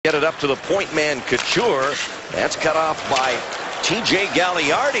Get it up to the point man, Couture. That's cut off by T.J.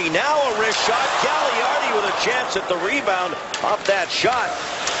 Gagliardi. Now a wrist shot. Gagliardi with a chance at the rebound off that shot.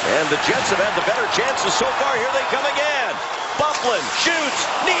 And the Jets have had the better chances so far. Here they come again. Bufflin shoots.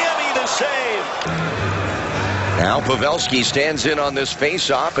 Niemi the save. Now Pavelski stands in on this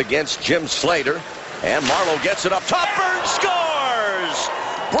face-off against Jim Slater. And Marleau gets it up top. Burns scores!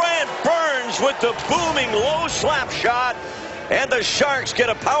 Brent Burns with the booming low slap shot. And the Sharks get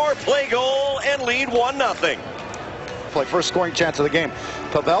a power play goal and lead 1-0. First scoring chance of the game.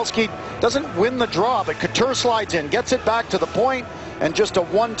 Pavelski doesn't win the draw, but Couture slides in, gets it back to the point, and just a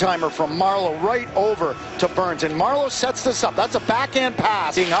one-timer from Marleau right over to Burns. And Marleau sets this up. That's a backhand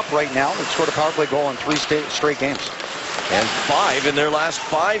pass. Being up right now, they've scored a power play goal in 3 straight games. And 5 in their last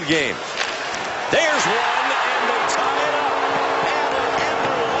 5 games. There's one, and they tie it up.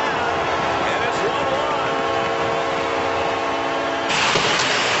 And it's 1-1.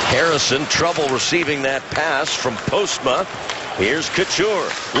 Harrison, trouble receiving that pass from Postma. Here's Couture.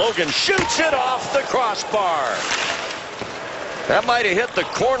 Logan shoots it off the crossbar. That might have hit the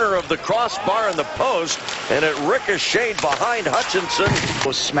corner of the crossbar in the post, and it ricocheted behind Hutchinson. It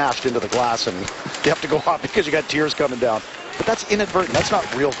was smashed into the glass, and you have to go off because you got tears coming down. But that's inadvertent. That's not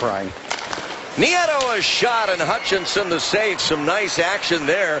real crying. Nieto a shot, and Hutchinson the save. Some nice action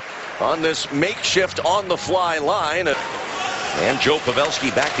there on this makeshift on-the-fly line. And Joe Pavelski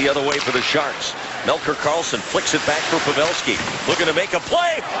back the other way for the Sharks. Melker Karlsson flicks it back for Pavelski. Looking to make a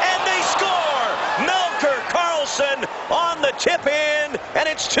play, and they score! Melker Karlsson on the tip in, and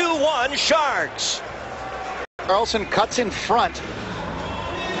it's 2-1 Sharks. Karlsson cuts in front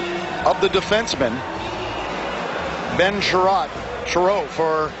of the defenseman, Ben Chirot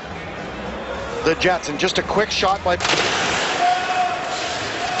for the Jets, and just a quick shot by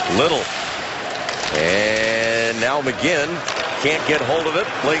Little. And now McGinn can't get hold of it.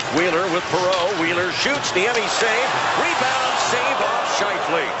 Blake Wheeler with Perreault. Wheeler shoots. Niemi save. Rebound save off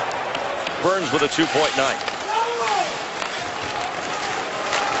Scheifele. Burns with a 2.9.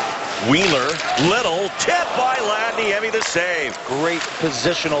 Wheeler, Little, tip by Ladd. Niemi the save. Great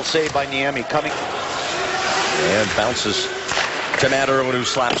positional save by Niemi coming. And bounces to Matt Irwin, who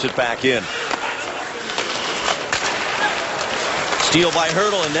slaps it back in. Steal by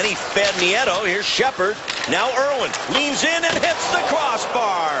Hurdle, and then he fed Nieto. Here's Shepard. Now Irwin leans in and hits the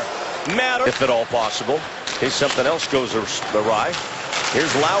crossbar. Matter if at all possible. Here's something else goes awry.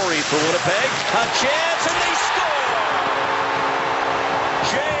 Here's Lowry for Winnipeg. A chance, and they score!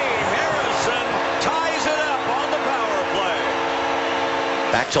 Jay Harrison ties it up on the power play.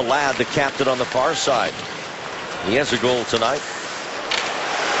 Back to Ladd, the captain on the far side. He has a goal tonight.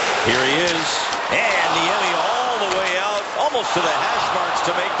 Here he is. And Niemi all the way out, almost to the hash marks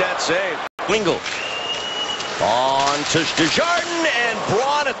to make that save. Wingle. On to Desjardins, and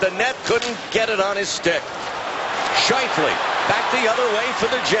Braun at the net couldn't get it on his stick. Scheifele back the other way for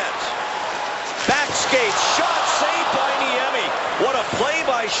the Jets. Back skate, shot saved by Niemi. What a play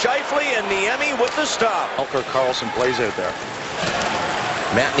by Scheifele, and Niemi with the stop. Melker Karlsson plays out there.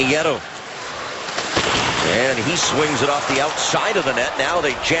 Matt Nieto. And he swings it off the outside of the net. Now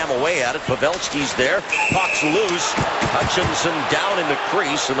they jam away at it. Pavelski's there. Puck's loose. Hutchinson down in the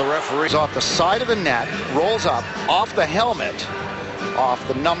crease, and the referee is off the side of the net, rolls up, off the helmet, off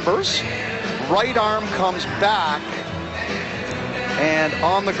the numbers. Right arm comes back, and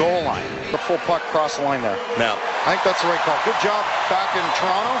on the goal line. The full puck across the line there. Now, I think that's the right call. Good job back in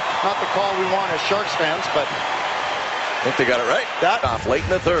Toronto. Not the call we want as Sharks fans, but I think they got it right. That off late in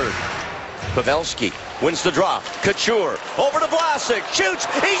the third. Pavelski wins the draw. Couture over to Vlasic. Shoots.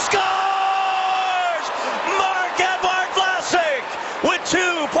 He scores! Marc-Edouard Vlasic with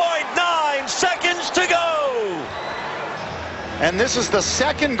 2.9 seconds to go. And this is the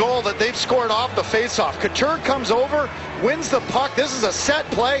second goal that they've scored off the faceoff. Couture comes over, wins the puck. This is a set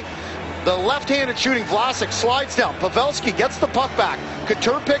play. The left-handed shooting Vlasic slides down. Pavelski gets the puck back.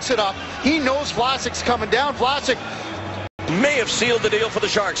 Couture picks it up. He knows Vlasic's coming down. Vlasic may have sealed the deal for the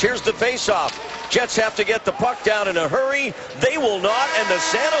Sharks. Here's the face-off. Jets have to get the puck down in a hurry. They will not, and the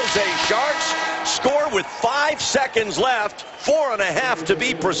San Jose Sharks score with 5 seconds left, 4.5 to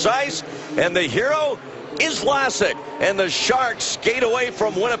be precise, and the hero is Vlasic, and the Sharks skate away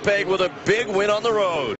from Winnipeg with a big win on the road.